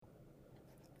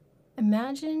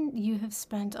Imagine you have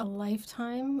spent a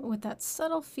lifetime with that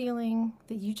subtle feeling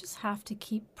that you just have to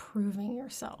keep proving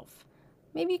yourself.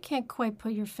 Maybe you can't quite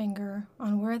put your finger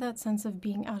on where that sense of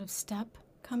being out of step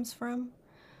comes from.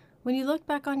 When you look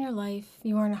back on your life,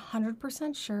 you aren't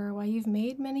 100% sure why you've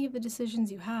made many of the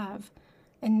decisions you have,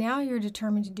 and now you're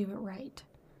determined to do it right.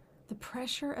 The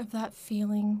pressure of that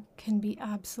feeling can be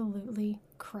absolutely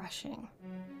crushing.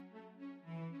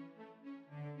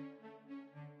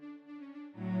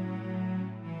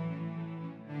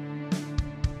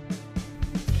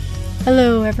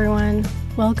 Hello, everyone.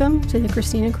 Welcome to the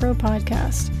Christina Crow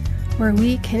podcast, where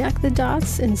we connect the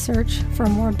dots in search for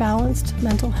more balanced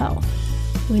mental health.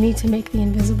 We need to make the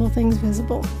invisible things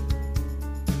visible.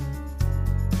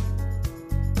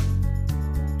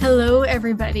 Hello,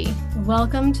 everybody.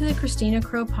 Welcome to the Christina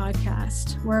Crow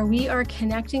podcast, where we are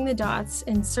connecting the dots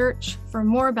in search for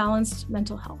more balanced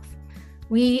mental health.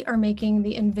 We are making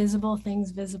the invisible things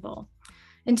visible.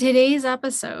 In today's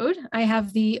episode, I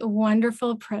have the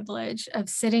wonderful privilege of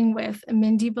sitting with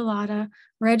Mindy Bilotta,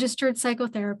 registered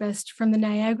psychotherapist from the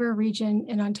Niagara region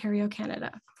in Ontario,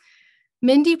 Canada.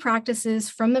 Mindy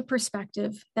practices from the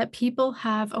perspective that people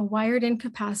have a wired-in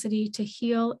capacity to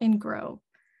heal and grow.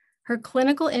 Her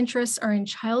clinical interests are in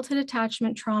childhood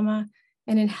attachment trauma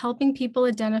and in helping people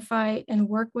identify and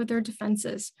work with their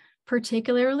defenses,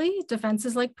 particularly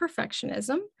defenses like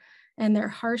perfectionism and their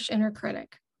harsh inner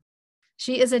critic.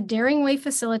 She is a Daring Way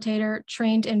facilitator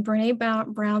trained in Brené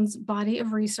Brown's body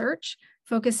of research,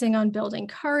 focusing on building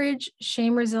courage,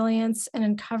 shame resilience, and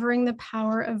uncovering the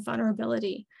power of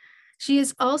vulnerability. She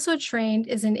is also trained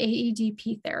as an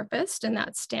AEDP therapist, and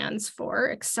that stands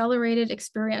for Accelerated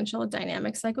Experiential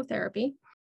Dynamic Psychotherapy.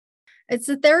 It's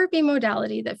a therapy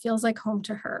modality that feels like home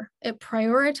to her. It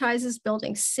prioritizes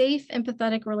building safe,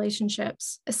 empathetic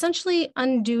relationships, essentially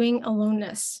undoing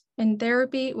aloneness in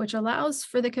therapy, which allows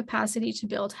for the capacity to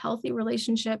build healthy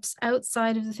relationships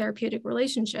outside of the therapeutic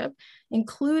relationship,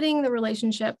 including the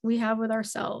relationship we have with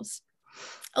ourselves.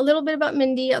 A little bit about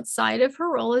Mindy outside of her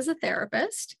role as a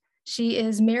therapist. She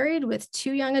is married with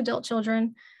 2 young adult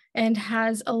children and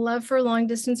has a love for long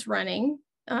distance running.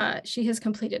 She has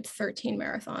completed 13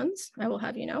 marathons, I will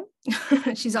have you know.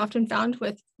 She's often found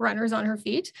with runners on her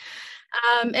feet,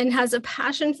 and has a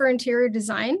passion for interior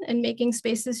design and making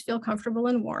spaces feel comfortable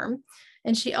and warm.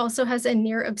 And she also has a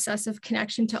near obsessive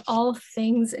connection to all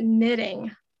things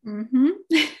knitting.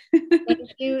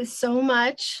 Thank you so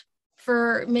much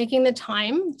for making the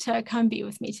time to come be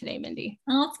with me today, Mindy.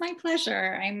 Oh, it's my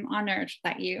pleasure. I'm honored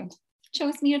that you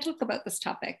chose me to talk about this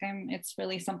topic. It's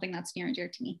really something that's near and dear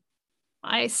to me.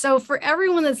 So for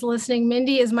everyone that's listening,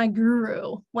 Mindy is my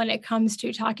guru when it comes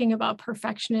to talking about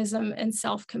perfectionism and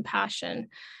self-compassion.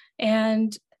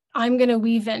 And I'm going to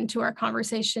weave into our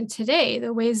conversation today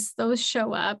the ways those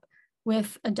show up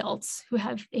with adults who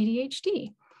have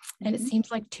ADHD. And it seems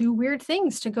like 2 weird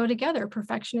things to go together,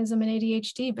 perfectionism and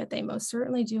ADHD, but they most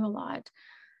certainly do a lot.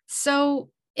 So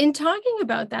in talking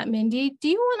about that, Mindy, do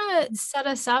you want to set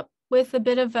us up with a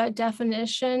bit of a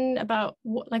definition about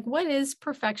what is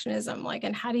perfectionism like,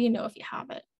 and how do you know if you have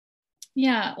it?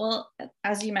 Yeah, well,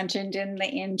 as you mentioned in the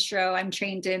intro, I'm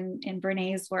trained in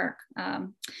Brené's work.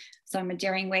 So I'm a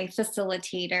Daring Way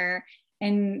facilitator,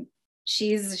 and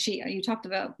you talked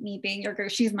about me being your guru.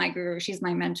 She's my guru. She's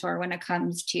my mentor when it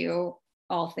comes to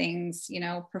all things,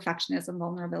 perfectionism,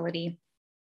 vulnerability.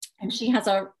 And she has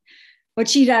what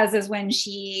she does is when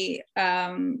she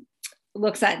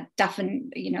looks at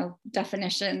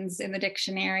definitions in the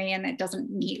dictionary and it doesn't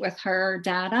meet with her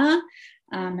data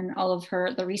and all of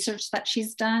the research that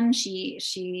she's done,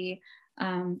 she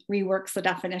reworks the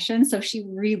definition. So she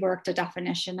reworked a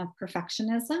definition of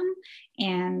perfectionism,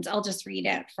 and I'll just read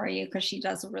it for you because she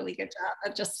does a really good job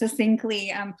of just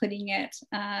succinctly putting it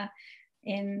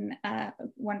in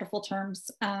wonderful terms.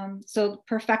 So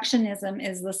perfectionism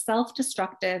is the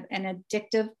self-destructive and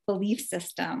addictive belief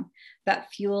system that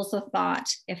fuels the thought,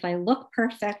 if I look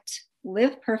perfect,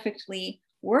 live perfectly,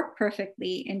 work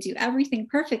perfectly, and do everything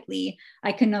perfectly,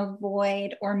 I can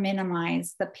avoid or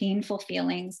minimize the painful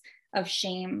feelings of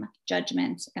shame,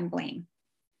 judgment, and blame.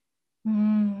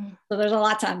 So there's a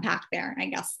lot to unpack there. I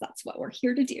guess that's what we're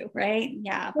here to do, right?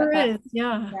 Yeah.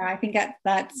 Yeah. I think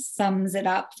that sums it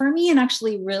up for me and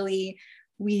actually really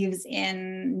weaves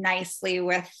in nicely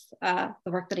with the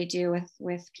work that I do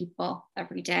with people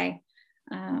every day.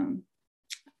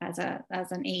 As an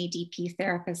AEDP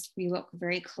therapist, we look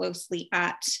very closely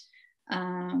at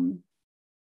the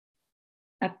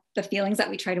feelings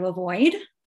that we try to avoid,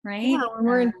 right? Yeah, when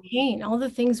we're in pain, all the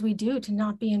things we do to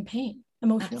not be in pain,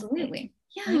 emotionally. Absolutely.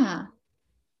 Yeah. Right?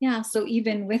 Yeah. So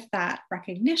even with that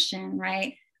recognition,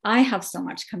 right, I have so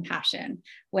much compassion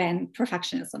when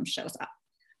perfectionism shows up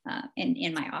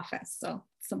in my office. So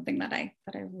something that I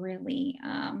really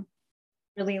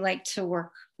really like to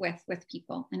work with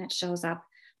people, and it shows up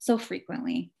so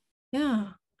frequently.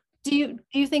 Yeah. Do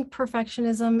you think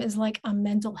perfectionism is like a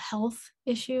mental health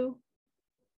issue?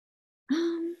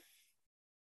 Um,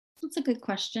 that's a good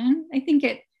question. I think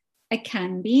it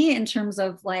can be, in terms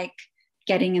of like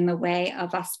getting in the way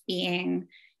of us being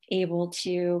able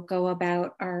to go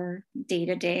about our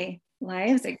day-to-day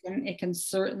lives. It can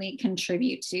certainly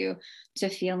contribute to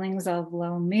feelings of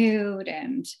low mood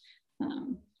and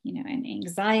and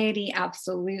anxiety.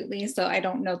 Absolutely. So I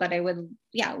don't know that I would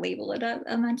label it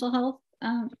a mental health,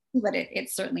 but it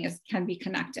certainly can be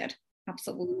connected.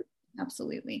 Absolutely.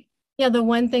 Absolutely. Yeah, the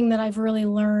one thing that I've really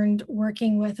learned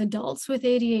working with adults with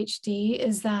ADHD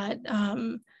is that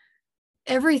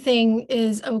everything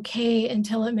is okay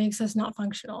until it makes us not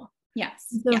functional. Yes.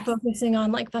 So Yes. focusing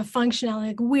on like the functionality,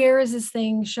 like where is this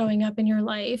thing showing up in your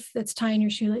life that's tying your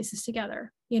shoelaces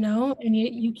together, and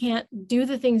you can't do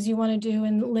the things you want to do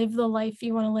and live the life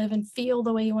you want to live and feel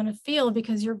the way you want to feel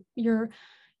because you're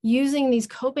using these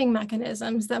coping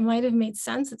mechanisms that might have made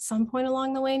sense at some point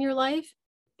along the way in your life.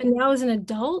 And now as an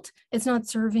adult, it's not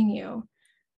serving you.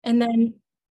 And then,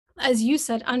 as you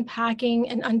said, unpacking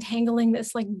and untangling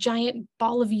this like giant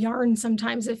ball of yarn,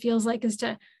 sometimes it feels like, is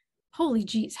to, holy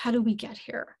geez, how do we get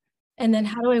here? And then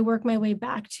how do I work my way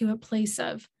back to a place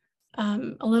of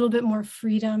a little bit more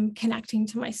freedom, connecting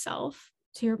to myself,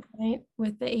 to your point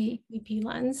with the AEP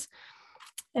lens.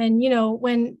 And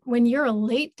when you're a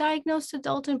late diagnosed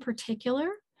adult in particular,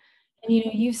 and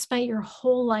you've spent your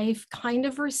whole life kind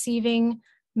of receiving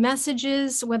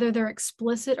messages, whether they're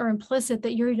explicit or implicit,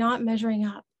 that you're not measuring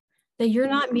up, that you're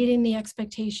not meeting the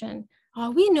expectation.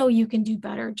 We know you can do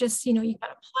better. Just, you got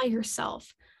to apply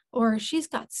yourself. Or she's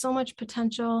got so much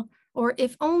potential. Or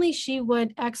if only she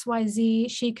would XYZ,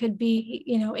 she could be,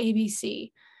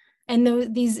 ABC.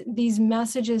 And these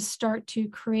messages start to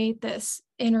create this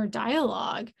inner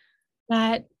dialogue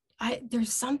that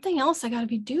there's something else I got to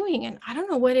be doing, and I don't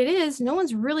know what it is. No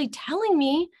one's really telling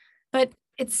me, but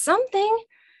it's something.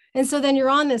 And so then you're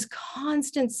on this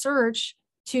constant search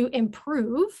to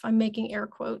improve. I'm making air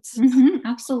quotes.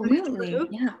 Absolutely. Improve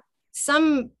Yeah.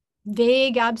 some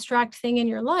vague, abstract thing in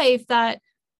your life that,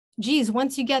 geez,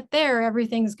 once you get there,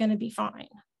 everything's going to be fine.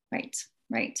 Right.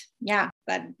 Right. Yeah.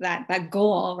 That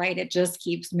goal, right? It just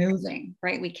keeps moving,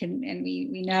 right?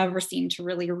 We never seem to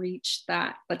really reach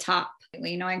the top.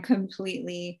 I'm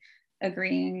completely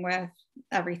agreeing with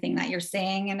everything that you're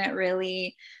saying. And it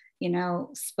really,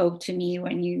 spoke to me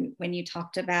when you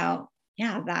talked about,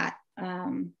 that,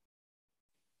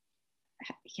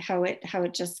 how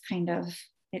it just kind of,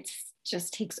 it's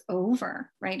just takes over,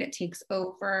 right? It takes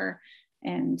over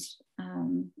and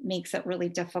makes it really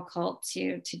difficult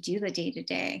to do the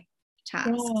day-to-day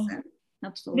tasks. Yeah.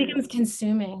 Absolutely. It becomes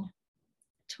consuming.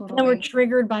 Totally. And we're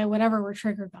triggered by whatever we're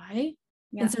triggered by.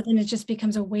 Yeah. And so then it just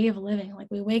becomes a way of living. Like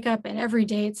we wake up and every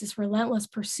day it's this relentless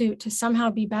pursuit to somehow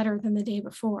be better than the day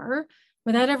before,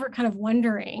 without ever kind of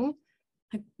wondering,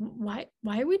 like, why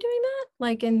are we doing that?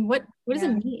 Like, and what does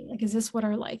it mean? Like, is this what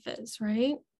our life is?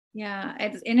 Right. Yeah.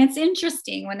 It's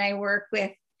interesting when I work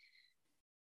with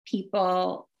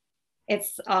people,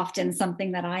 it's often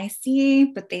something that I see,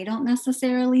 but they don't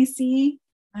necessarily see.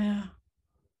 Yeah.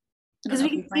 Because we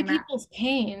can see people's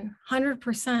pain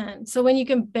 100%. So when you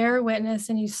can bear witness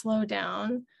and you slow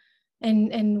down,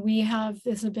 and we have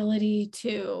this ability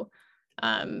to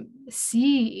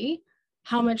see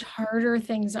how much harder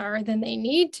things are than they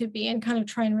need to be, and kind of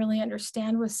try and really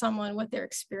understand with someone what their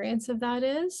experience of that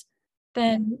is,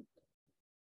 then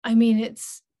I mean,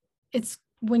 it's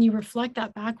when you reflect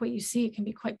that back, what you see, it can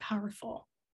be quite powerful.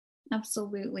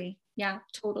 Absolutely. Yeah,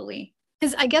 totally.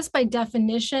 Because I guess by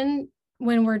definition,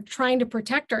 when we're trying to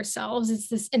protect ourselves, it's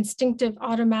this instinctive,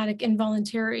 automatic,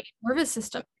 involuntary nervous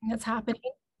system that's happening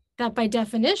that by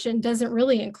definition doesn't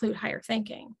really include higher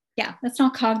thinking. Yeah, that's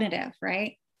not cognitive,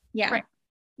 right? Yeah. Right.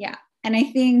 Yeah. And I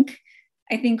think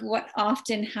what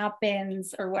often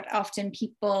happens, or what often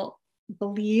people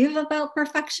believe about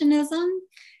perfectionism,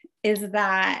 is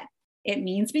that it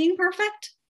means being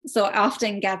perfect. So I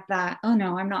often get that, oh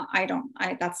no,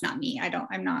 that's not me. I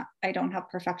don't have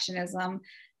perfectionism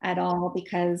at all,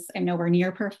 because I'm nowhere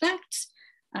near perfect.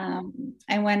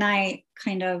 And when I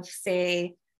kind of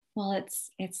say, well,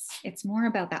 it's more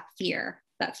about that fear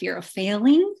of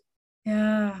failing.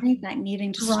 Yeah. Right? That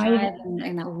needing to strive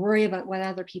and that worry about what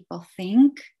other people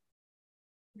think.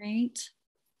 Right.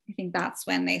 I think that's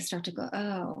when they start to go,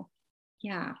 oh,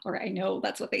 yeah. Or I know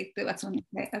that's what they do. That's when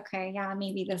they say, okay, yeah,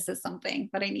 maybe this is something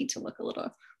that I need to look a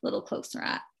little closer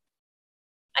at.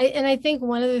 I think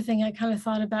one other thing I kind of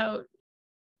thought about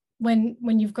when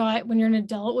you're an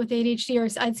adult with ADHD,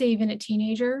 or I'd say even a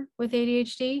teenager with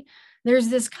ADHD, there's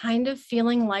this kind of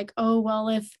feeling like, oh, well,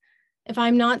 if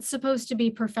I'm not supposed to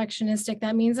be perfectionistic,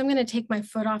 that means I'm going to take my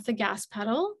foot off the gas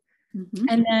pedal.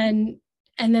 Mhm.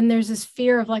 And then there's this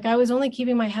fear of like, I was only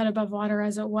keeping my head above water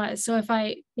as it was. So if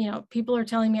people are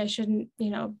telling me I shouldn't,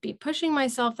 be pushing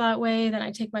myself that way, then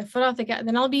I take my foot off the gas,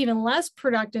 then I'll be even less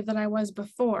productive than I was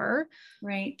before.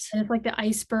 Right. And it's like the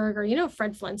iceberg, or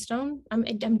Fred Flintstone. I'm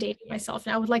dating myself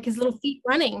now with like his little feet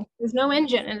running. There's no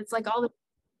engine, and it's like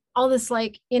all this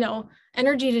like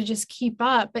energy to just keep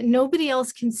up, but nobody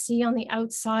else can see on the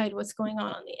outside what's going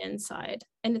on the inside,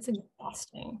 and it's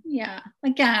exhausting. Yeah.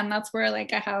 Again, that's where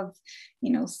like I have,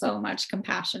 so much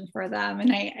compassion for them.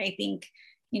 And I think,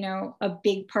 a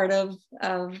big part of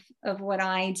what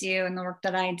I do and the work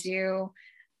that I do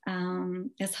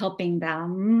is helping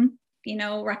them,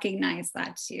 recognize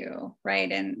that too.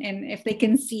 Right. And if they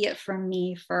can see it from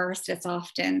me first, it's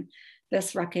often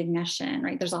this recognition,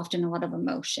 right? There's often a lot of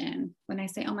emotion when I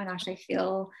say, oh my gosh,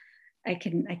 I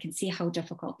can see how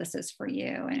difficult this is for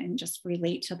you, and just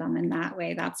relate to them in that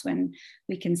way. That's when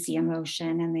we can see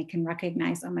emotion and they can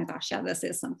recognize, oh my gosh, yeah, this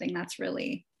is something that's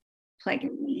really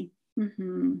plaguing me.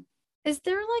 Mm-hmm. Is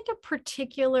there like a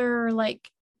particular like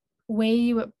way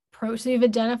you approach, so you've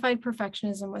identified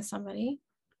perfectionism with somebody,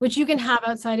 which you can have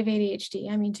outside of ADHD.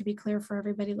 I mean, to be clear for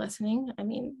everybody listening, I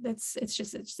mean, it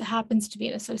just happens to be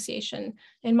an association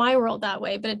in my world that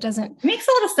way, but it doesn't. It makes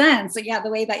a lot of sense. So yeah, the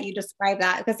way that you describe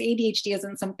that, because ADHD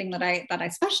isn't something that I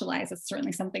specialize. It's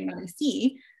certainly something that I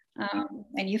see,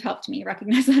 and you've helped me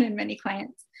recognize that in many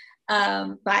clients.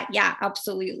 But yeah,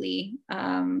 absolutely.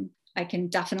 I can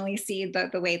definitely see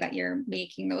the way that you're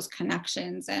making those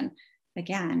connections, and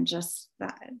again, just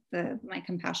that my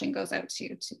compassion goes out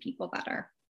to people that are,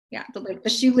 yeah, the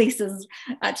shoelaces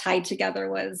tied together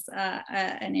was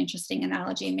an interesting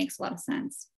analogy. It makes a lot of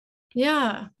sense.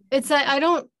 Yeah, it's I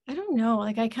don't know.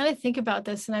 Like I kind of think about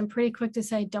this, and I'm pretty quick to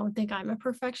say I don't think I'm a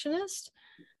perfectionist,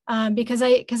 because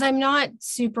I'm not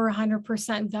super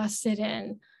 100% vested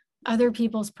in other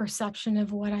people's perception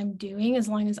of what I'm doing, as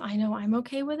long as I know I'm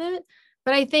okay with it.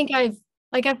 But I think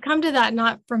I've come to that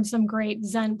not from some great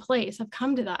Zen place. I've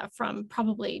come to that from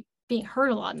probably being hurt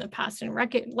a lot in the past, and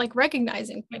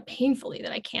recognizing quite painfully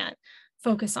that I can't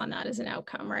focus on that as an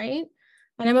outcome, right?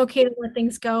 And I'm okay to let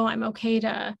things go. I'm okay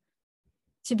to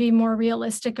be more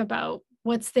realistic about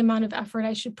what's the amount of effort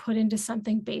I should put into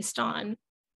something based on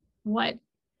what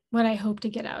I hope to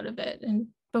get out of it, and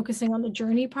focusing on the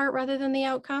journey part rather than the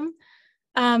outcome.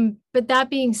 But that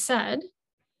being said,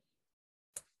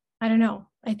 I don't know.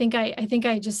 I think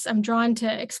I'm drawn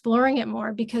to exploring it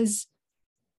more, because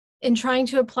in trying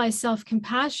to apply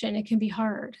self-compassion, it can be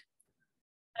hard.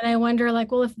 And I wonder,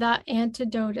 like, well, if that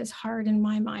antidote is hard in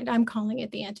my mind, I'm calling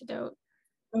it the antidote.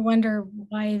 I wonder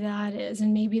why that is,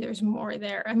 and maybe there's more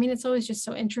there. I mean, it's always just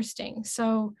so interesting.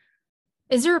 So,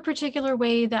 is there a particular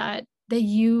way that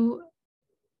you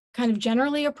kind of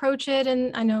generally approach it?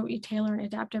 And I know you tailor and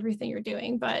adapt everything you're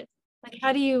doing, but like,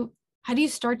 how do you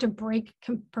start to break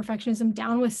perfectionism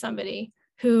down with somebody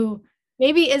who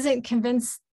maybe isn't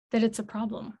convinced that it's a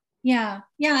problem? Yeah.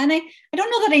 Yeah. And I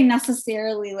don't know that I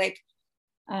necessarily like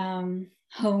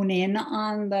hone in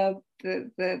on the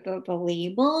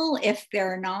label if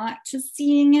they're not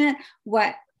seeing it.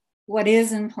 What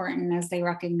is important is they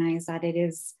recognize that it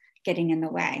is getting in the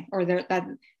way, or that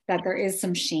there is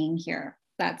some shame here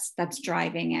that's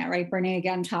driving it, right? Brene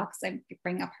again talks, I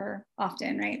bring up her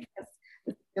often, right?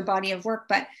 Because your body of work,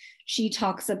 but she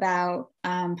talks about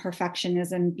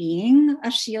perfectionism being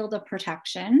a shield of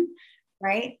protection,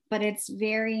 right? But it's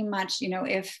very much,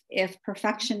 if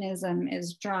perfectionism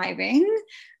is driving,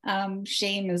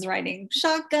 shame is riding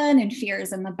shotgun, and fear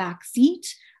is in the back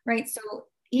seat, right? So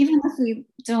even if we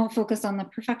don't focus on the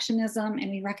perfectionism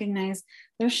and we recognize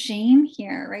there's shame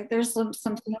here, right? There's some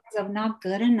feelings of not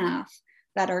good enough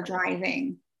that are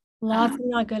driving. Lots of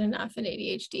not good enough in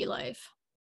ADHD life.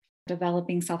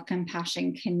 Developing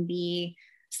self-compassion can be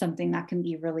something that can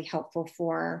be really helpful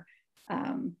for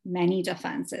many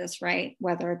defenses, right?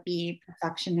 Whether it be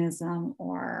perfectionism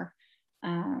or,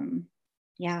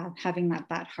 having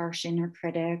that harsh inner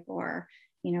critic, or,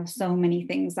 so many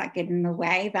things that get in the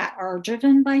way that are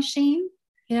driven by shame.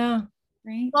 Yeah.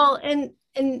 Right. Well, and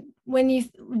when you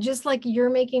just like, you're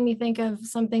making me think of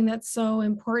something that's so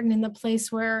important in the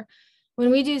place where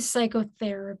when we do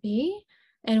psychotherapy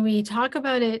and we talk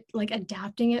about it, like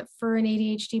adapting it for an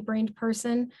ADHD brained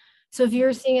person. So if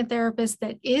you're seeing a therapist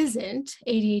that isn't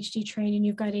ADHD trained and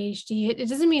you've got ADHD, it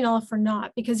doesn't mean all for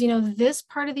naught, because, this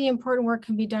part of the important work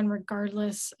can be done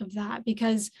regardless of that,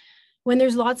 because when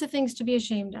there's lots of things to be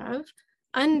ashamed of,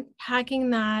 unpacking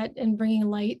that and bringing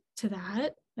light to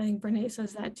that. I think Brene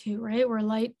says that too, right? Where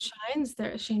light shines,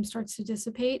 the shame starts to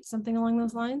dissipate, something along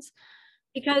those lines.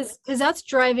 Because that's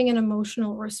driving an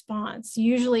emotional response.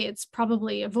 Usually it's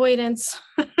probably avoidance,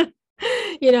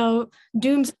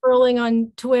 doom scrolling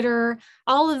on Twitter,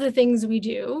 all of the things we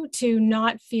do to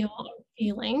not feel our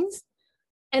feelings.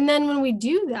 And then when we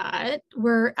do that,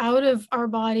 we're out of our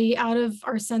body, out of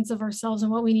our sense of ourselves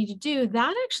and what we need to do.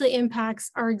 That actually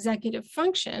impacts our executive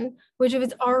function, which if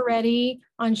it's already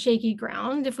on shaky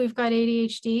ground, if we've got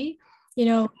ADHD,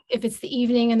 if it's the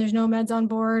evening and there's no meds on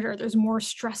board, or there's more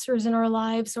stressors in our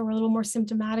lives, so we're a little more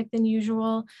symptomatic than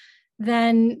usual,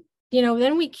 then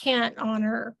we can't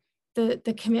honor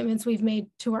the commitments we've made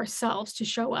to ourselves to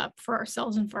show up for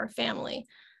ourselves and for our family.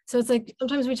 So it's like,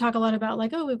 sometimes we talk a lot about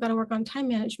like, oh, we've got to work on time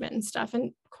management and stuff.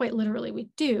 And quite literally we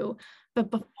do.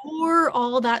 But before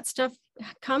all that stuff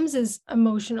comes is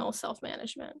emotional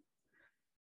self-management.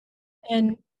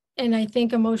 And I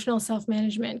think emotional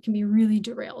self-management can be really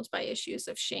derailed by issues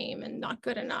of shame and not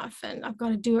good enough. And I've got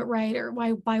to do it right. Or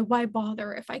why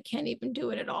bother if I can't even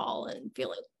do it at all, and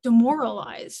feeling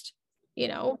demoralized,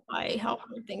 by how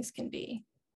hard things can be.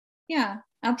 Yeah,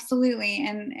 absolutely.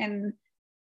 And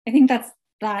I think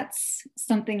that's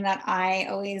something that I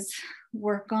always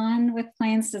work on with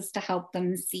clients, is to help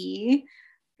them see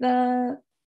the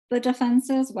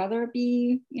defenses, whether it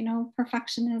be,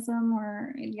 perfectionism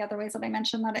or the other ways that I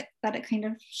mentioned that it kind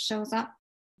of shows up.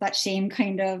 That shame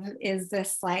kind of is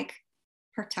this like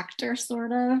protector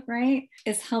sort of, right?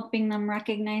 Is helping them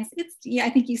recognize I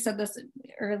think you said this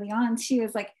early on too,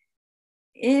 is like,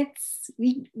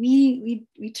 we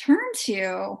turn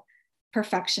to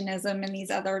perfectionism and these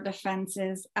other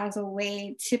defenses as a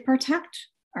way to protect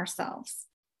ourselves,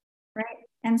 right?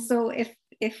 And so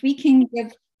if we can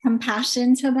give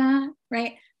compassion to that,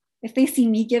 right? If they see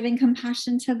me giving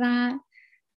compassion to that,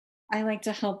 I like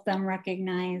to help them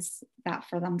recognize that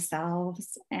for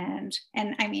themselves. And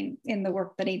I mean, in the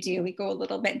work that I do, we go a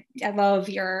little bit, I love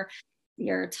your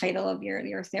title of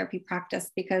your therapy practice,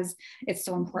 because it's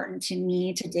so important to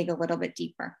me to dig a little bit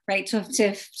deeper, right?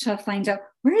 To find out,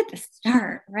 where did this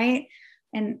start, right?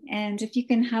 And if you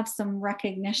can have some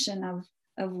recognition of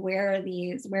where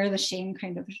the shame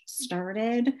kind of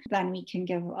started, then we can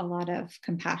give a lot of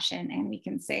compassion, and we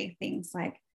can say things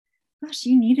like, gosh,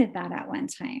 you needed that at one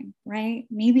time, right?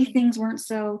 Maybe things weren't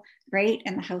so great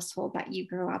in the household that you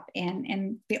grew up in,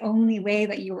 and the only way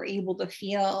that you were able to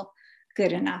feel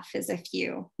good enough is if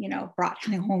you brought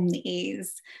home the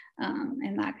A's,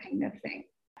 and that kind of thing.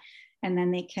 And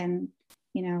then they can,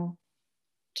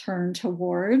 turn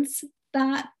towards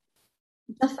that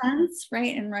defense,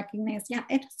 right? And recognize, yeah,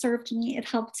 it served me, it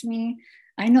helped me.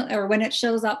 I know, or when it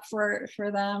shows up for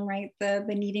them, right? The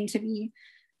needing to be,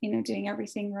 doing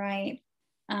everything right,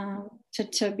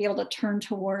 to be able to turn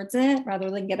towards it rather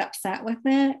than get upset with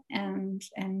it, and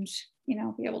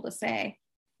be able to say,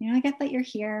 I get that you're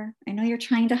here. I know you're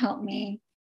trying to help me,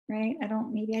 right?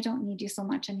 Maybe I don't need you so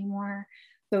much anymore.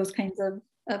 Those kinds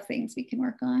of things we can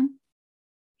work on.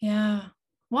 Yeah.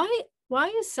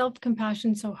 Why is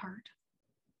self-compassion so hard?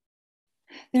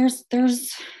 There's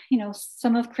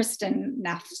some of Kristen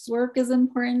Neff's work is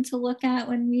important to look at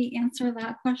when we answer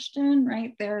that question,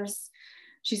 right?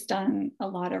 She's done a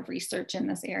lot of research in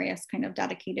this area, has kind of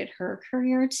dedicated her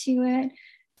career to it.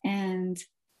 And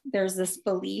there's this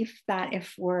belief that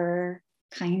if we're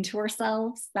kind to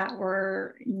ourselves, that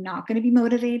we're not going to be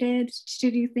motivated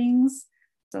to do things.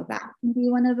 So that can be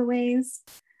one of the ways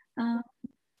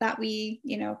that we,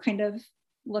 kind of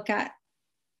look at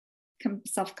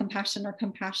self-compassion or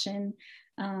compassion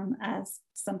as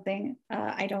something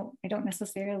I don't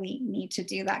necessarily need to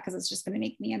do that, because it's just going to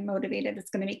make me unmotivated.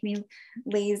 It's going to make me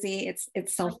lazy.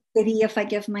 It's self-pity if I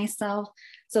give myself.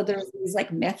 So there's these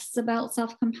like myths about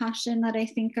self-compassion that I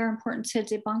think are important to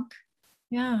debunk.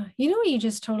 Yeah. What you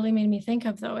just totally made me think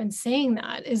of, though, in saying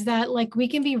that, is that like we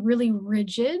can be really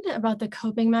rigid about the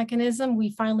coping mechanism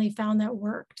we finally found that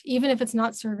worked, even if it's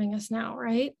not serving us now,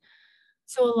 right?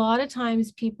 So a lot of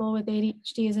times people with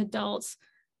ADHD as adults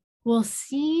will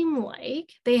seem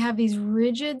like they have these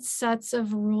rigid sets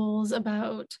of rules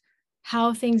about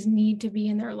how things need to be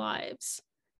in their lives.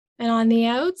 And on the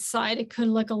outside, it could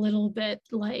look a little bit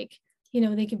like,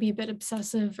 they could be a bit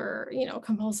obsessive or,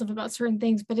 compulsive about certain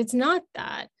things, but it's not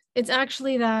that. It's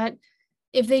actually that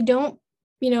if they don't,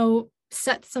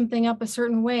 set something up a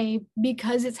certain way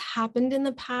because it's happened in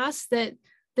the past, that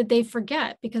they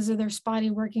forget because of their spotty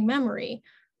working memory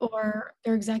or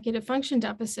their executive function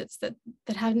deficits that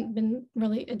haven't been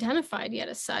really identified yet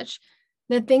as such,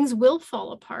 that things will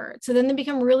fall apart. So then they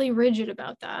become really rigid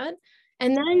about that.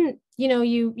 And then,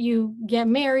 you get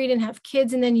married and have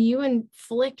kids, and then you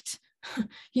inflict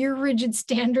your rigid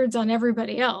standards on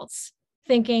everybody else,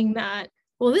 thinking that,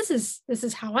 well, this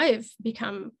is how I've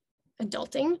become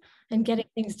adulting and getting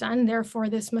things done. Therefore,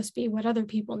 this must be what other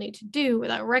people need to do,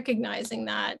 without recognizing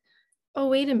that, oh,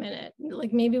 wait a minute,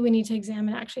 like maybe we need to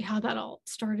examine actually how that all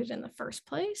started in the first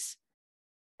place.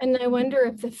 And I wonder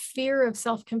if the fear of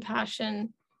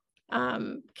self-compassion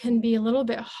can be a little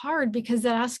bit hard, because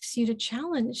that asks you to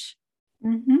challenge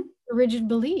Mm-hmm. the rigid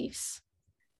beliefs.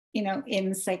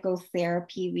 In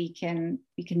psychotherapy, we can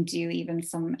do even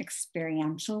some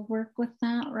experiential work with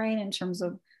that, right? In terms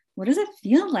of, what does it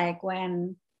feel like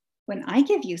when I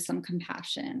give you some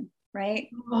compassion, right?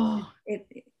 Oh, It.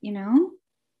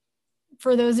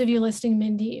 For those of you listening,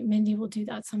 Mindy will do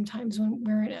that sometimes when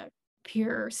we're in a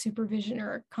peer supervision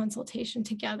or a consultation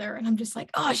together, and I'm just like,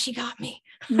 oh, she got me.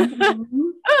 Mm-hmm.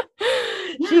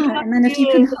 She Yeah, got and then if you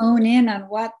me. can hone in on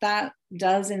what that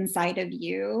does inside of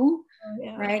you,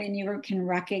 Yeah. right, and you can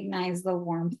recognize the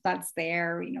warmth that's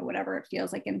there, whatever it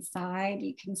feels like inside,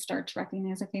 you can start to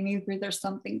recognize, okay, maybe there's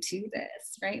something to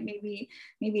this, right? Maybe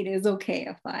it is okay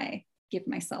if I give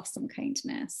myself some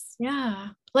kindness. Yeah.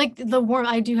 Like the warmth,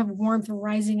 I do have warmth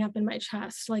rising up in my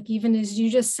chest. Like, even as you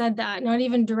just said that, not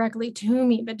even directly to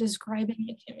me, but describing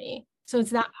it to me. So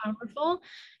it's that powerful.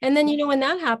 And then, when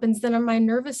that happens, then my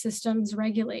nervous system's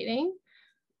regulating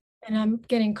and I'm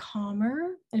getting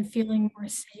calmer and feeling more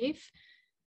safe.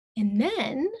 And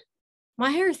then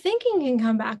my higher thinking can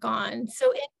come back on.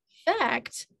 So in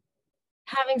effect,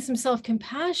 having some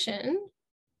self-compassion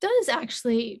does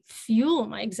actually fuel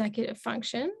my executive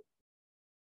function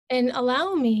and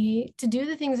allow me to do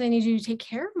the things I need to do to take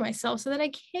care of myself, so that I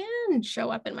can show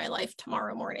up in my life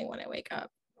tomorrow morning when I wake up.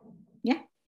 Yeah,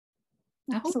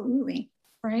 absolutely.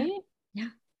 Right? Yeah.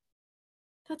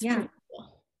 That's Yeah. pretty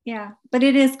cool. Yeah. But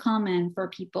it is common for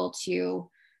people to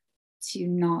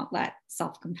not let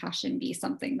self-compassion be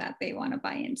something that they want to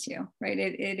buy into, right?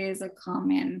 It is a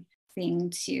common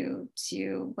thing to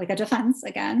like a defense,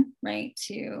 again, right?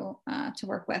 To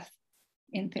work with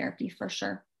in therapy, for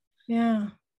sure. Yeah.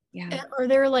 Yeah. Are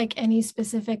there like any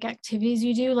specific activities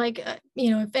you do? Like,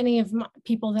 if any of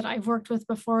people that I've worked with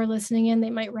before are listening in, they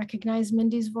might recognize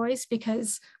Mindy's voice,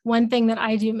 because one thing that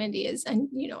I do, Mindy, is, and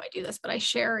I do this, but I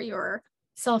share your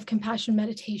self-compassion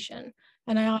meditation,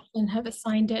 and I often have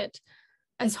assigned it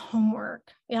as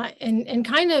homework. Yeah. And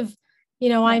kind of,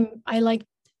 I like,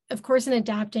 of course, in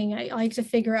adapting, I like to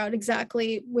figure out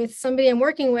exactly with somebody I'm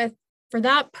working with, for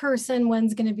that person,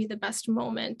 when's going to be the best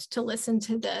moment to listen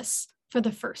to this for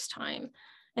the first time.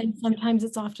 And sometimes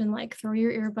it's often like, throw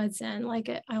your earbuds in, like,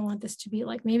 I want this to be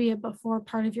like maybe a before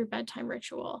part of your bedtime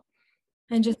ritual,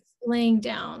 and just laying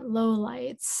down, low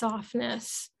lights,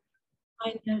 softness,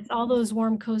 kindness, all those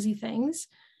warm, cozy things,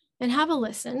 and have a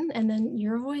listen. And then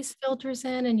your voice filters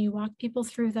in and you walk people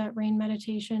through that rain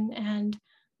meditation. And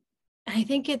I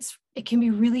think it can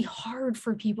be really hard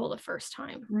for people the first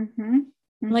time. Mm-hmm.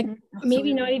 Like, Mm-hmm.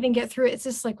 maybe not even get through it. It's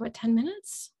just like, what, 10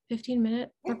 minutes,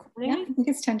 15-minute recording? Yeah, I think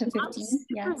it's 10 to 15.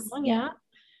 Yes. Long, yeah.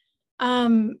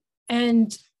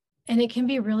 And it can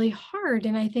be really hard.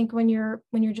 And I think when you're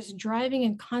just driving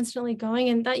and constantly going,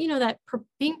 and that,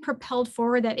 being propelled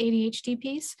forward, that ADHD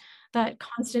piece, that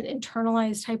constant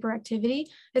internalized hyperactivity,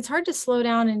 it's hard to slow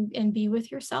down and be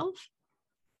with yourself.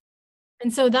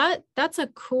 And so that's a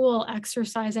cool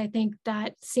exercise. I think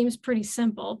that seems pretty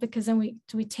simple, because then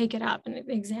we take it up and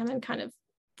examine kind of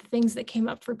the things that came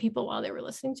up for people while they were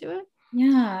listening to it.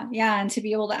 Yeah. And to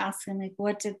be able to ask them, like,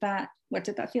 what did that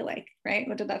feel like, right?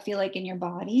 What did that feel like in your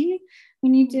body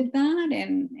when you did that?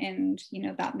 And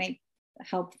that might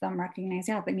help them recognize,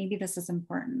 yeah, but maybe this is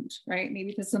important, right?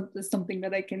 Maybe this is something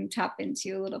that I can tap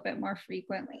into a little bit more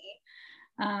frequently.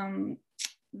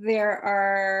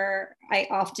 I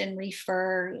often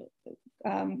refer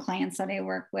clients that I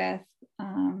work with,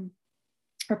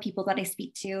 or people that I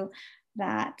speak to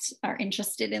that are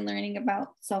interested in learning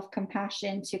about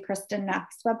self-compassion, to Kristen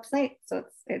Knapp's website. So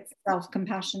it's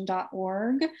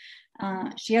selfcompassion.org.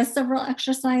 She has several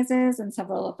exercises and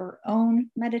several of her own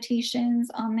meditations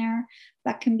on there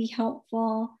that can be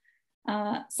helpful.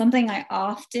 Something I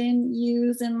often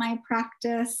use in my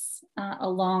practice,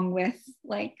 along with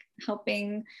like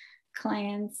helping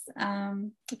clients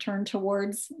turn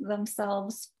towards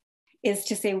themselves, is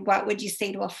to say, what would you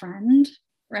say to a friend?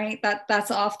 Right?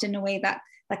 That's often a way that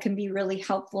can be really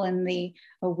helpful in the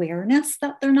awareness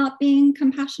that they're not being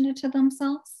compassionate to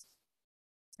themselves.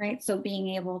 Right? So being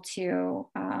able to,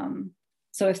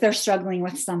 so if they're struggling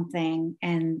with something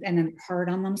and then hard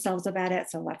on themselves about it,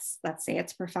 so let's say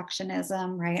it's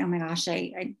perfectionism, right? Oh my gosh,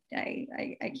 I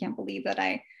can't believe that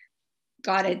I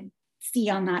got a C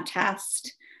on that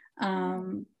test.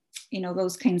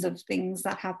 Those kinds of things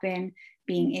that happen,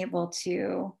 being able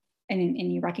to,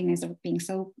 and you recognize they're being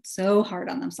so hard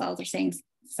on themselves, or saying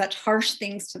such harsh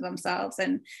things to themselves,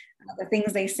 and the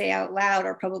things they say out loud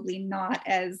are probably not,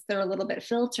 as they're a little bit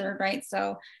filtered, right?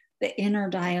 So the inner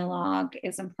dialogue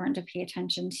is important to pay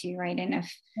attention to, right? And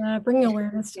if bringing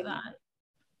awareness to that.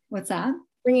 What's that?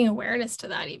 Bringing awareness to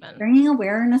that, even. Bringing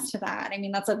awareness to that. I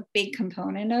mean, that's a big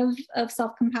component of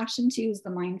self-compassion too, is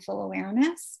the mindful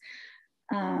awareness.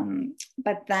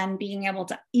 But then being able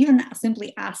to even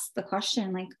simply ask the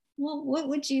question, like, well, what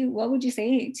would you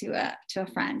say to a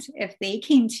friend if they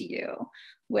came to you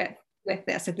with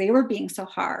this, if they were being so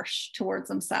harsh towards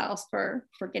themselves for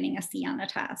getting a C on a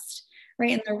test,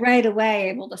 right? And they're right away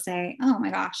able to say, oh my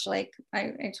gosh, like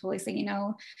I totally say,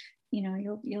 you'll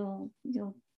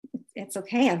it's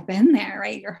okay, I've been there,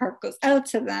 right? Your heart goes out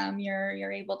to them.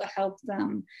 You're able to help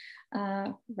them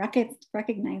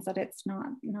recognize that it's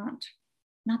not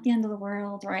the end of the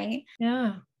world, right?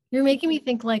 Yeah. You're making me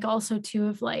think like also too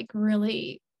of like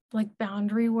really like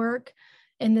boundary work,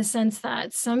 in the sense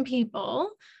that some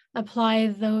people apply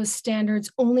those standards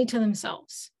only to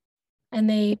themselves, and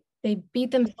they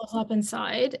beat themselves up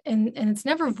inside, and it's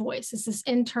never voiced. It's this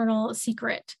internal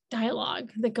secret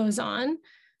dialogue that goes on,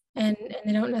 and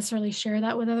they don't necessarily share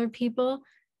that with other people.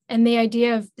 And the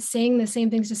idea of saying the same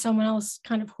things to someone else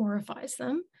kind of horrifies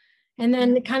them. And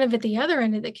then kind of at the other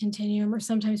end of the continuum are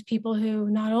sometimes people who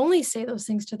not only say those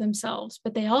things to themselves,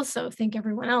 but they also think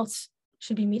everyone else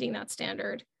should be meeting that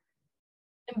standard.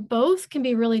 And both can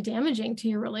be really damaging to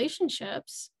your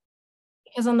relationships,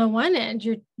 because on the one end,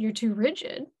 you're too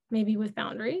rigid, maybe with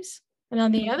boundaries. And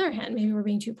on the other hand, maybe we're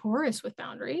being too porous with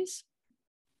boundaries.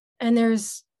 And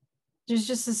there's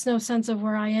just this no sense of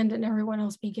where I end and everyone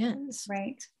else begins.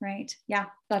 Right. Yeah.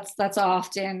 That's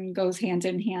often goes hand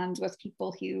in hand with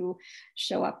people who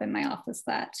show up in my office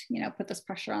that, put this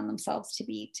pressure on themselves to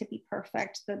be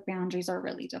perfect. The boundaries are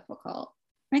really difficult,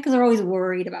 right? Because they're always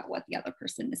worried about what the other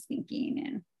person is thinking.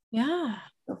 And yeah,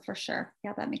 so for sure.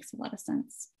 Yeah, that makes a lot of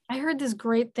sense. I heard this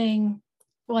great thing.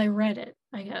 Well, I read it,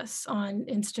 I guess, on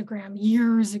Instagram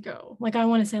years ago. Like I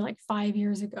want to say like 5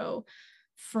 years ago,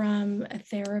 from a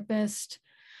therapist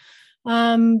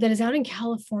that is out in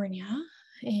California.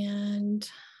 And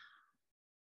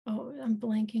I'm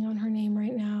blanking on her name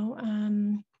right now.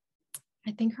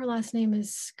 I think her last name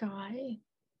is Sky.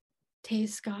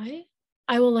 Sky.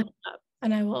 I will look it up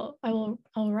and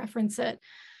I'll reference it.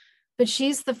 But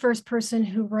she's the first person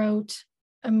who wrote,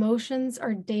 "Emotions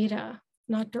are data,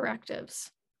 not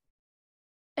directives."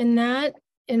 And that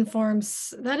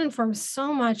informs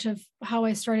so much of how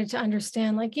I started to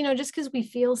understand, like, just because we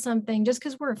feel something, just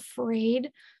because we're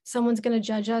afraid someone's going to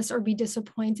judge us or be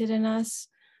disappointed in us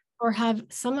or have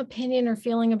some opinion or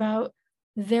feeling about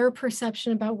their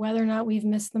perception about whether or not we've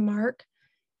missed the mark,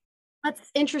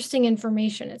 that's interesting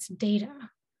information. It's data.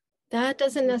 That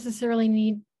doesn't necessarily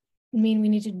mean we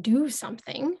need to do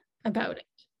something about it,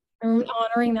 or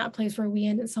honoring that place where we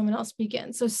end and someone else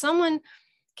begins. So someone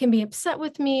can be upset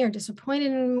with me or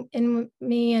disappointed in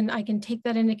me, and I can take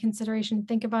that into consideration,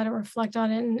 think about it, reflect on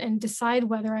it, and decide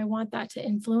whether I want that to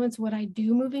influence what I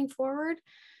do moving forward.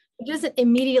 It doesn't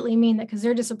immediately mean that because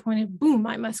they're disappointed, boom,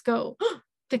 I must go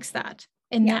fix that.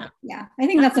 And yeah, I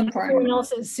think that's important. Everyone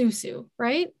else is susu,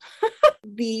 right?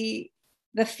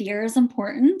 The fear is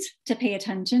important to pay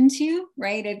attention to,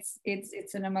 right?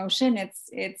 It's an emotion.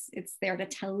 It's there to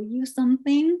tell you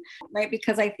something, right?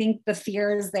 Because I think the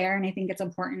fear is there, and I think it's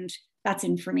important. That's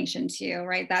information too,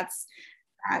 right? That's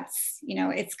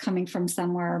it's coming from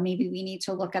somewhere. Maybe we need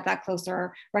to look at that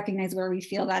closer, recognize where we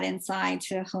feel that inside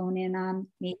to hone in on.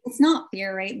 Maybe it's not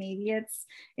fear, right? Maybe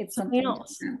it's something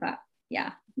else. Different, but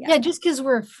yeah. Just because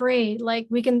we're afraid, like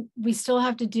we still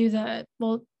have to do the,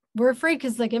 well, we're afraid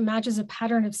because like it matches a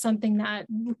pattern of something that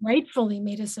rightfully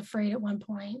made us afraid at one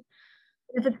point.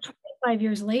 If it's 25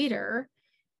 years later,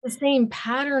 the same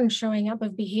pattern showing up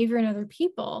of behavior in other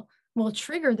people will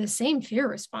trigger the same fear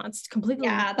response completely.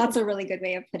 Yeah, that's a really good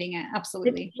way of putting it.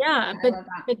 Absolutely.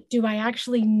 But do I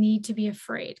actually need to be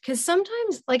afraid? Because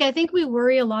sometimes, like, I think we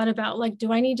worry a lot about, like,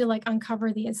 do I need to like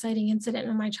uncover the inciting incident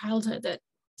in my childhood that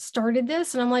started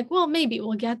this? And I'm like, well, maybe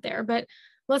we'll get there, but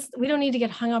we don't need to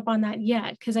get hung up on that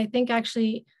yet. Because I think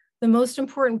actually the most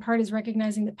important part is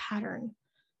recognizing the pattern,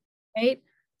 right?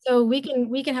 So we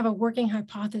can have a working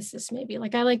hypothesis, maybe.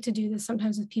 Like I like to do this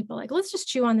sometimes with people, like, let's just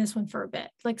chew on this one for a bit.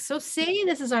 Like, so say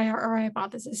this is our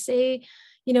hypothesis. Say,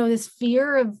 this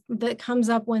fear that comes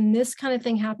up when this kind of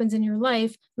thing happens in your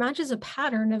life matches a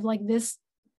pattern of like this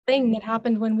thing that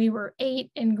happened when we were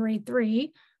 8 in grade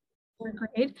 3, 4th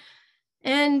grade.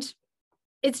 And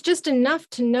it's just enough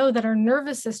to know that our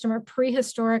nervous system are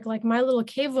prehistoric, like my little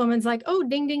cave woman's like, oh,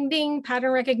 ding, ding, ding,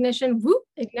 pattern recognition, whoop,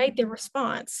 ignite the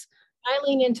response. I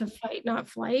lean into fight, not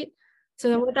flight.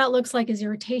 So what that looks like is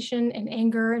irritation and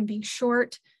anger and being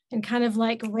short and kind of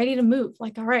like ready to move.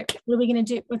 Like, all right, what are we going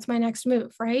to do? What's my next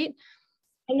move? Right.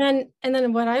 And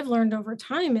then what I've learned over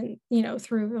time and,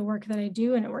 through the work that I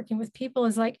do and working with people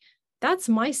is like, that's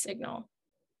my signal.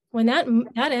 When that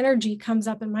energy comes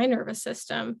up in my nervous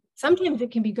system, sometimes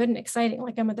it can be good and exciting.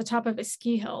 Like I'm at the top of a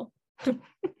ski hill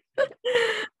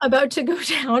about to go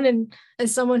down. And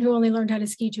as someone who only learned how to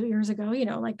ski 2 years ago,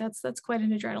 like that's quite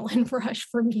an adrenaline rush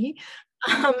for me.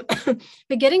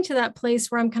 But getting to that place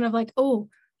where I'm kind of like, oh,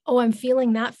 I'm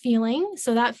feeling that feeling.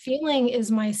 So that feeling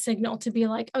is my signal to be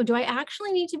like, oh, do I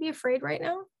actually need to be afraid right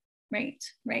now? Right.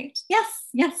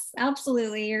 Yes,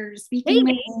 absolutely. You're speaking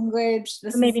my language.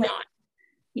 This maybe is not.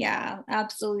 Yeah,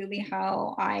 absolutely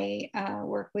how I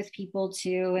work with people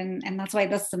too. And that's why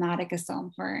the somatic is so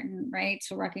important, right?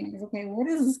 To recognize, okay,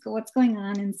 what's going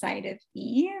on inside of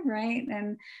me, right?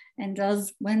 And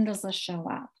when does this show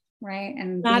up, right?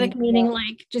 And somatic meaning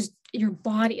like just your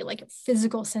body, like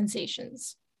physical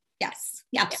sensations. Yes,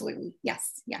 absolutely.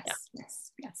 Yes. Yeah,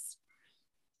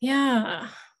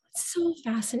 it's so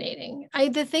fascinating.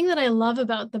 The thing that I love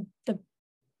about the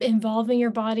involving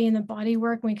your body in the body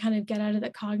work, when we kind of get out of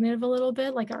the cognitive a little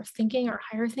bit, like our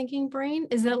higher thinking brain,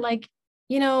 is that like,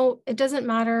 it doesn't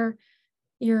matter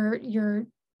your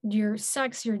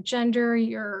sex, your gender,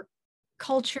 your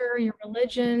culture, your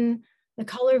religion, the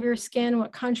color of your skin,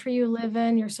 what country you live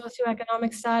in, your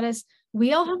socioeconomic status.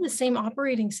 We all have the same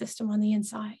operating system on the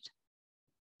inside.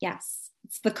 Yes,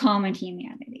 it's the common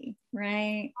humanity,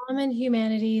 right? Common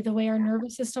humanity, the way our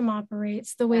nervous system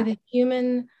operates, the way the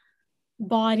human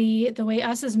body, the way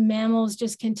us as mammals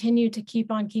just continue to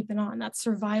keep on keeping on, that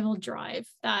survival drive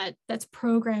that's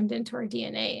programmed into our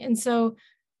DNA. And so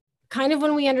kind of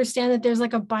when we understand that there's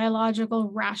like a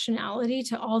biological rationality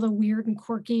to all the weird and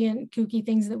quirky and kooky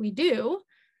things that we do,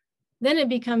 then it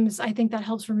becomes, I think that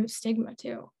helps remove stigma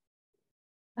too.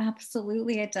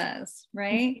 Absolutely it does,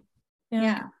 right?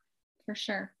 Yeah, for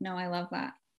sure. No, I love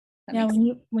that.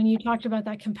 When you talked about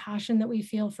that compassion that we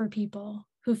feel for people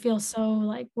who feel so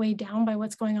like weighed down by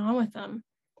what's going on with them.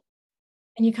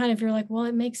 And you're like, well,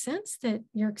 it makes sense that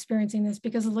you're experiencing this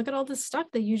because look at all the stuff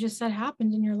that you just said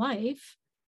happened in your life.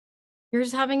 You're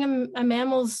just having a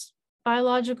mammal's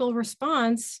biological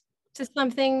response to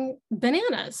something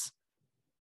bananas.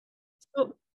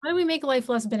 So how do we make life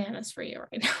less bananas for you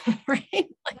right now, right?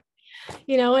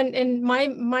 And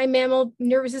my mammal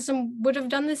nervous system would have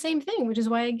done the same thing, which is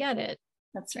why I get it.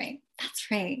 That's right.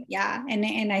 Yeah.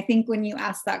 And I think when you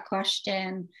ask that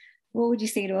question, what would you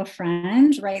say to a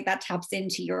friend, right? That taps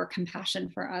into your compassion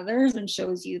for others and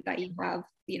shows you that you have,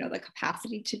 the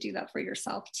capacity to do that for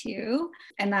yourself too.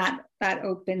 And that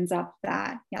opens up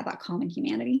that common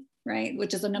humanity, right?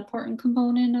 Which is an important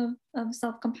component of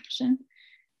self-compassion,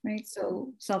 right?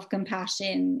 So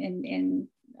self-compassion in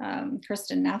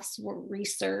Kristen Neff's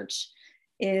research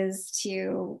is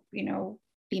to,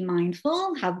 be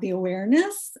mindful, have the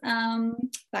awareness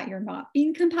that you're not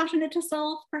being compassionate to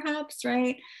self, perhaps,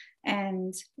 right?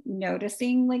 And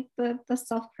noticing like the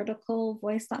self-critical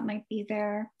voice that might be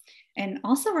there, and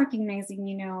also recognizing,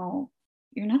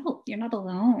 you're not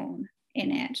alone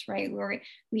in it, right?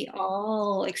 We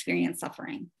all experience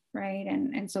suffering, right?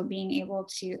 And so being able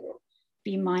to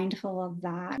be mindful of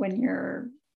that when you're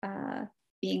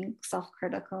being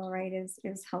self-critical, right,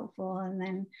 is helpful. And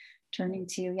then turning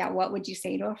to, what would you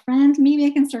say to a friend? Maybe I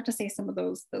can start to say some of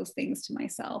those things to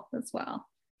myself as well.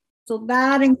 So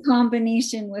that in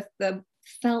combination with the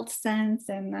felt sense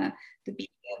and the being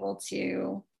able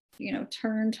to,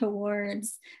 turn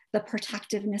towards the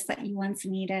protectiveness that you once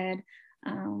needed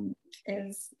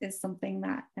is something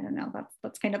that, I don't know,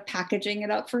 that's kind of packaging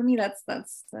it up for me. That's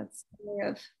way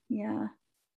of, yeah.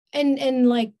 And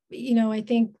like, I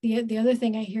think the other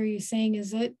thing I hear you saying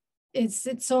is that it's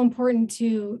so important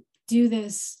to do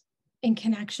this in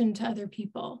connection to other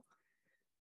people,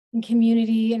 in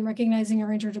community, and recognizing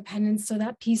our interdependence. So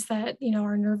that piece that,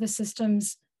 our nervous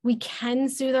systems, we can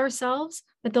soothe ourselves,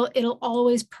 but it'll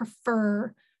always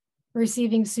prefer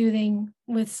receiving soothing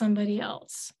with somebody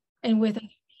else and with other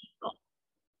people.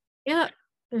 Yeah,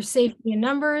 there's safety in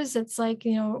numbers. It's like,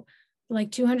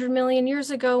 like 200 million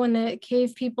years ago when the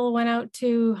cave people went out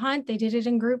to hunt, they did it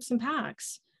in groups and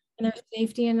packs. And there's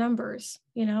safety in numbers,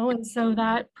 and so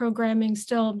that programming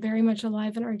still very much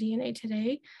alive in our DNA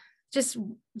today. Just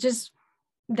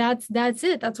that's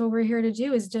it. That's what we're here to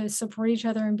do, is to support each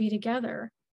other and be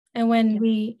together. And when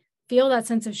we feel that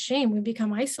sense of shame, we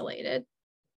become isolated.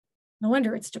 No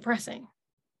wonder it's depressing.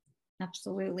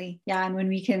 Absolutely. Yeah. And when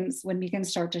we can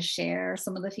start to share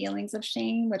some of the feelings of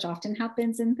shame, which often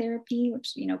happens in therapy,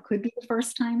 which, could be the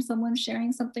first time someone's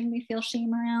sharing something they feel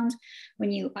shame around,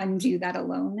 when you undo that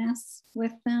aloneness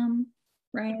with them,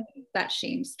 right? That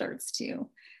shame starts to,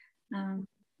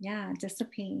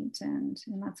 dissipate. And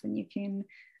that's when you can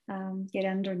get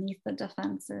underneath the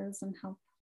defenses and help.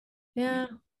 Yeah.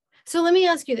 So let me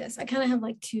ask you this. I kind of have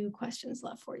like two questions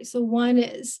left for you. So one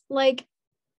is like,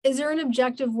 is there an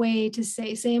objective way to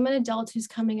say I'm an adult who's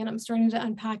coming in, I'm starting to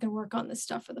unpack and work on this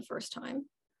stuff for the first time.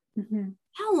 Mm-hmm.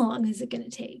 How long is it going to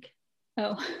take?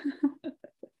 Oh,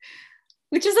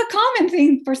 which is a common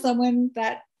thing for someone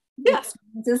that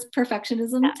experiences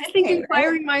perfectionism. Yeah, I think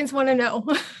inquiring minds want to know.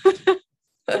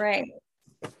 Right.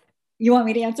 You want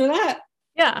me to answer that?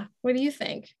 Yeah. What do you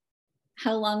think?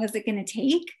 How long is it going to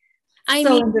take? I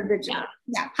mean, individual.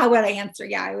 Yeah. How would I answer?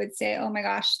 Yeah, I would say, oh my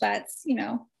gosh, that's,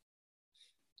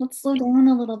 let's slow down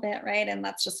a little bit, right? And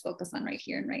let's just focus on right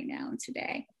here and right now and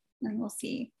today. And we'll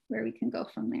see where we can go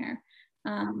from there.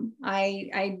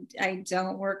 I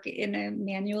don't work in a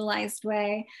manualized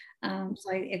way.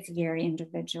 It's very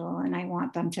individual, and I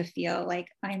want them to feel like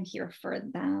I'm here for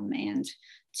them. And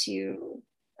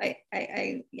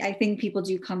I think people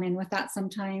do come in with that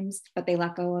sometimes, but they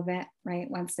let go of it, right?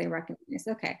 Once they recognize,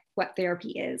 okay, what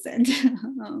therapy is. And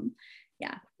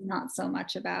not so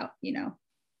much about,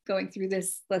 going through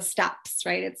the steps,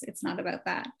 right? It's not about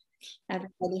that.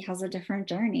 Everybody has a different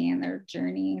journey, and their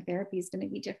journey in therapy is going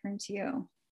to be different too.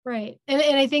 Right.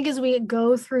 And I think as we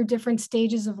go through different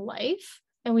stages of life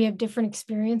and we have different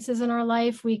experiences in our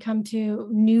life, we come to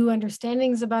new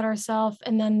understandings about ourselves.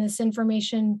 And then this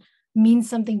information means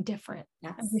something different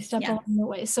as we step along the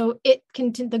way. So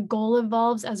the goal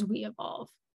evolves as we evolve.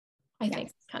 I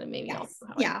think kind of maybe also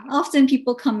how often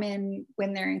people come in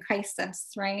when they're in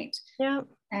crisis, right? Yeah.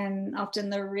 And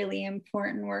often the really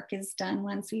important work is done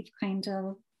once we've kind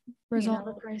of resolve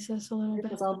the crisis a little bit.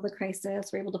 Resolve the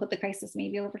crisis. We're able to put the crisis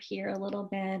maybe over here a little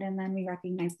bit, and then we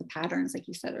recognize the patterns, like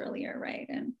you said earlier, right?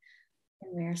 And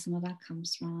where some of that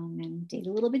comes from, and dig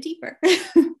a little bit deeper.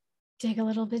 Dig a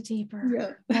little bit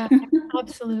deeper. Yeah,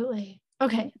 absolutely.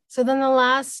 Okay. So then the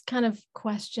last kind of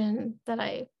question that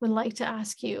I would like to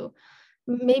ask you,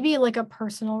 maybe like a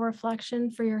personal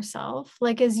reflection for yourself,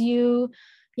 like as you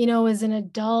as an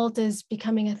adult, as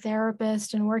becoming a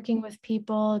therapist and working with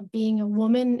people, being a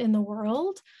woman in the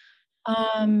world,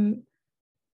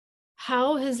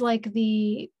 how has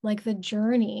the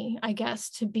journey, I guess,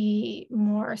 to be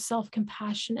more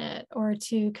self-compassionate or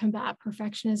to combat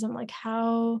perfectionism, like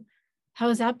how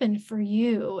has that been for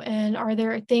you? And are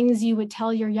there things you would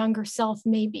tell your younger self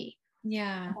maybe?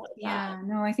 Yeah.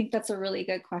 No, I think that's a really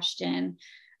good question.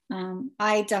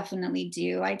 I definitely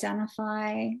do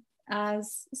identify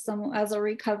as a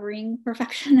recovering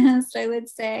perfectionist. I would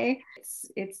say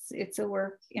it's a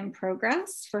work in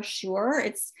progress for sure.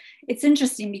 It's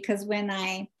interesting because when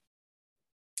I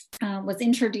was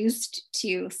introduced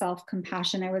to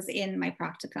self-compassion, I was in my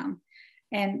practicum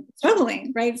and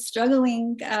struggling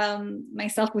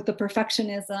myself with the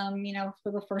perfectionism,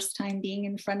 for the first time being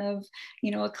in front of,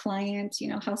 a client,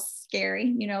 how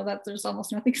scary, that there's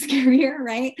almost nothing scarier,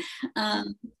 right?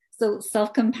 So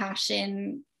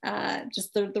self-compassion,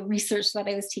 just the research that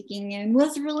I was taking in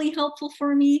was really helpful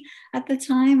for me at the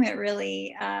time. It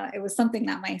really, it was something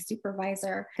that my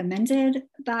supervisor commended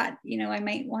that, I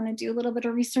might want to do a little bit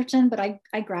of research in, but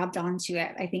I grabbed onto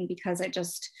it, I think, because it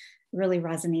just really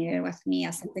resonated with me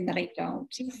as something that I don't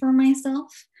do for myself.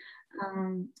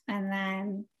 And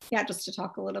then, just to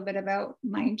talk a little bit about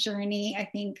my journey, I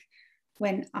think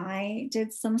when I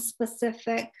did some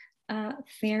specific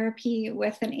therapy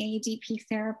with an ADP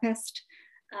therapist,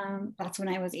 that's when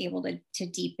I was able to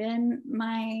deepen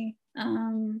my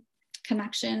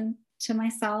connection to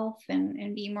myself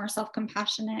and be more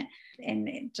self-compassionate.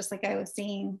 And just like I was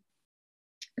saying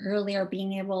earlier,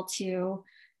 being able to,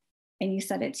 and you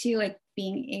said it too, like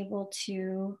being able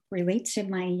to relate to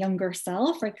my younger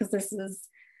self, right? Because this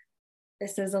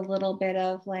is a little bit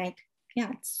of like,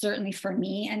 certainly for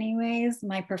me anyways,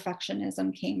 my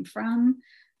perfectionism came from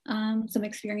some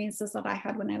experiences that I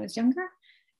had when I was younger.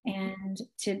 And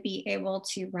to be able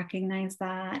to recognize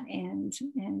that and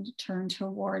turn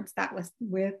towards that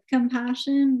with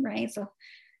compassion, right? So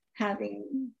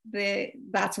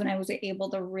that's when I was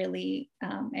able to really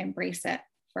embrace it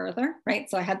further, right?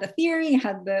 So I had the theory, I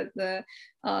had the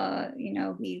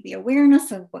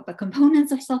awareness of what the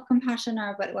components of self-compassion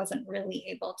are, but it wasn't really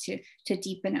able to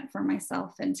deepen it for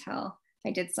myself until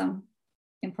I did some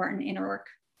important inner work.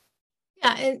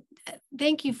 Yeah, and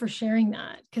thank you for sharing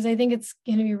that, because I think it's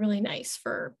going to be really nice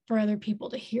for other people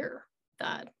to hear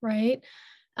that, right?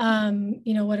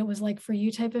 what it was like for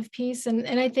you type of piece. And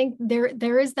I think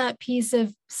there is that piece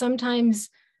of sometimes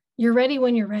you're ready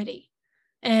when you're ready,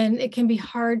 and it can be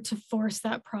hard to force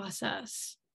that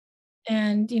process.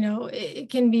 And, it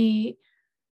can be,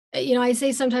 I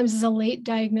say sometimes as a late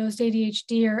diagnosed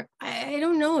ADHD, or I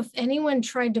don't know if anyone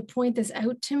tried to point this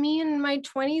out to me in my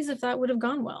 20s, if that would have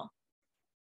gone well.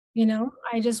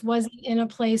 I just wasn't in a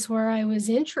place where I was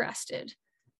interested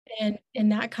in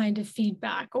that kind of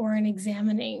feedback or in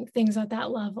examining things at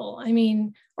that level. I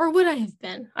mean, or would I have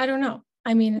been? I don't know.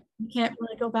 I mean, you can't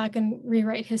really go back and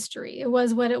rewrite history. It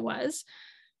was what it was.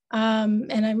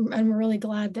 And I'm really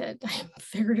glad that I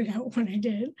figured it out when I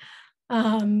did.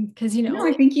 Because, No,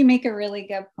 I think you make a really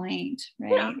good point,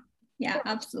 right? Yeah,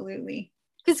 absolutely.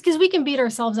 Because we can beat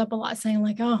ourselves up a lot saying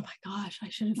like, oh my gosh, I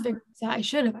should have figured this out. I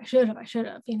should have, like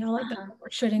we're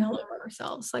shitting all over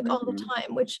ourselves like all the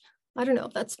time, which I don't know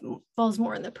if that falls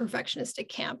more in the perfectionistic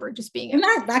camp or just being. And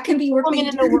that can be working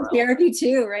in therapy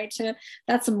too, right?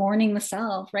 That's mourning the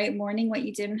self, right? Mourning what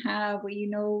you didn't have, what you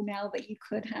know now that you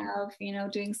could have,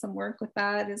 doing some work with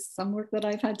that is some work that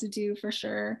I've had to do for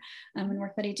sure. And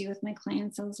work that I do with my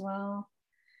clients as well.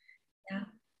 Yeah.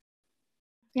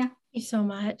 Thank you so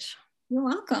much. You're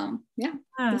welcome. Yeah.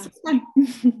 This is fun.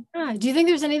 Do you think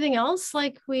there's anything else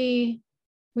like we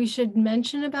should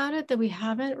mention about it that we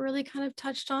haven't really kind of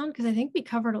touched on? Because I think we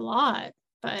covered a lot,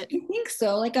 but I think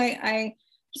so. Like I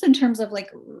just in terms of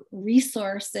like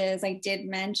resources, I did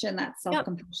mention that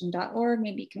selfcompassion.org.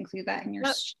 Maybe you can include that in your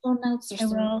show notes. There's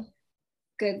some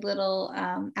good little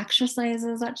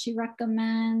exercises that she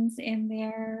recommends in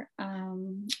there.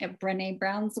 Brené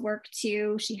Brown's work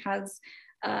too. She has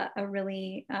a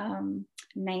really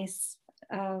nice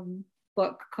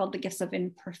book called The Gifts of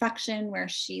Imperfection, where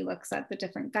she looks at the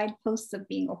different guideposts of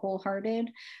being a wholehearted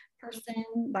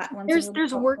person. That one's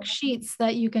there's worksheets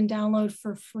that you can download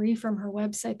for free from her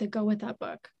website that go with that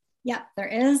book. Yeah, there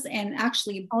is. And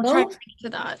actually I'll try to link to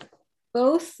that.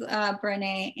 Both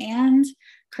Brené and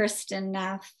Kristen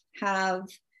Neff have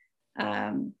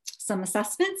some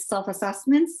assessments,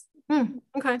 self-assessments.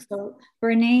 Okay. So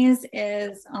Brené's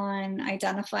is on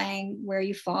identifying where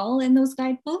you fall in those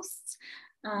guideposts.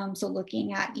 So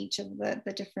looking at each of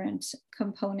the different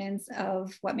components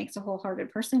of what makes a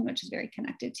wholehearted person, which is very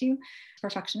connected to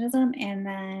perfectionism, and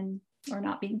then, or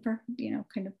not being,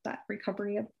 kind of that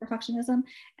recovery of perfectionism.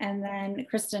 And then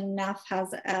Kristen Neff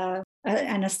has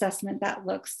an assessment that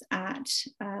looks at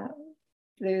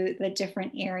the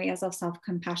different areas of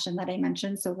self-compassion that I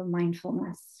mentioned. So the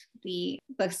mindfulness, the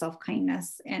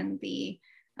self-kindness, and the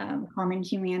common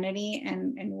humanity,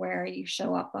 and where you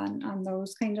show up on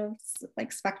those kind of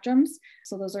like spectrums.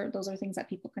 So those are things that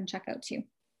people can check out too.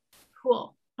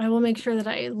 Cool. I will make sure that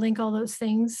I link all those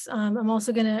things. I'm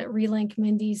also going to relink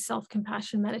Mindy's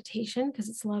self-compassion meditation because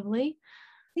it's lovely.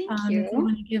 Thank you. If you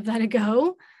want to give that a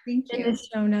go. Thank you. In the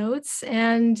show notes.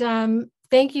 And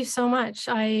thank you so much.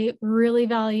 I really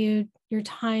valued your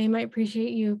time. I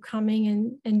appreciate you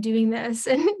coming and doing this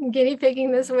and guinea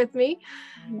pigging this with me.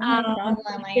 No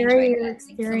problem. I enjoyed it.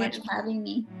 Thanks so much for having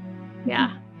me.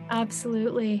 Yeah,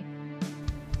 absolutely.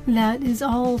 That is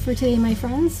all for today, my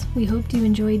friends. We hope you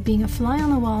enjoyed being a fly on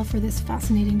the wall for this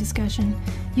fascinating discussion.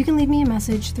 You can leave me a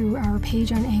message through our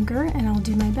page on Anchor, and I'll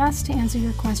do my best to answer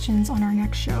your questions on our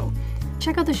next show.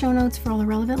 Check out the show notes for all the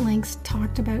relevant links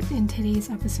talked about in today's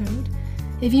episode.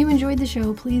 If you enjoyed the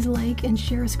show, please like and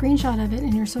share a screenshot of it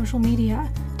in your social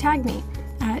media. Tag me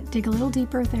at Dig a Little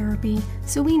Deeper Therapy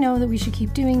so we know that we should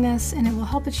keep doing this, and it will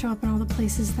help it show up in all the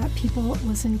places that people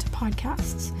listen to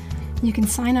podcasts. You can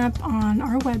sign up on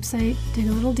our website,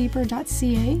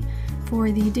 digalittledeeper.ca,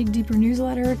 for the Dig Deeper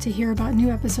newsletter to hear about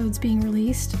new episodes being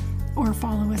released, or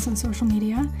follow us on social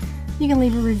media. You can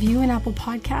leave a review in Apple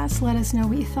Podcasts, let us know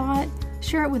what you thought,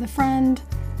 share it with a friend,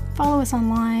 follow us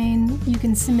online. You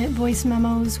can submit voice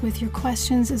memos with your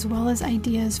questions as well as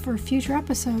ideas for future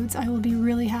episodes. I will be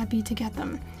really happy to get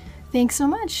them. Thanks so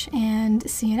much, and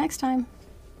see you next time.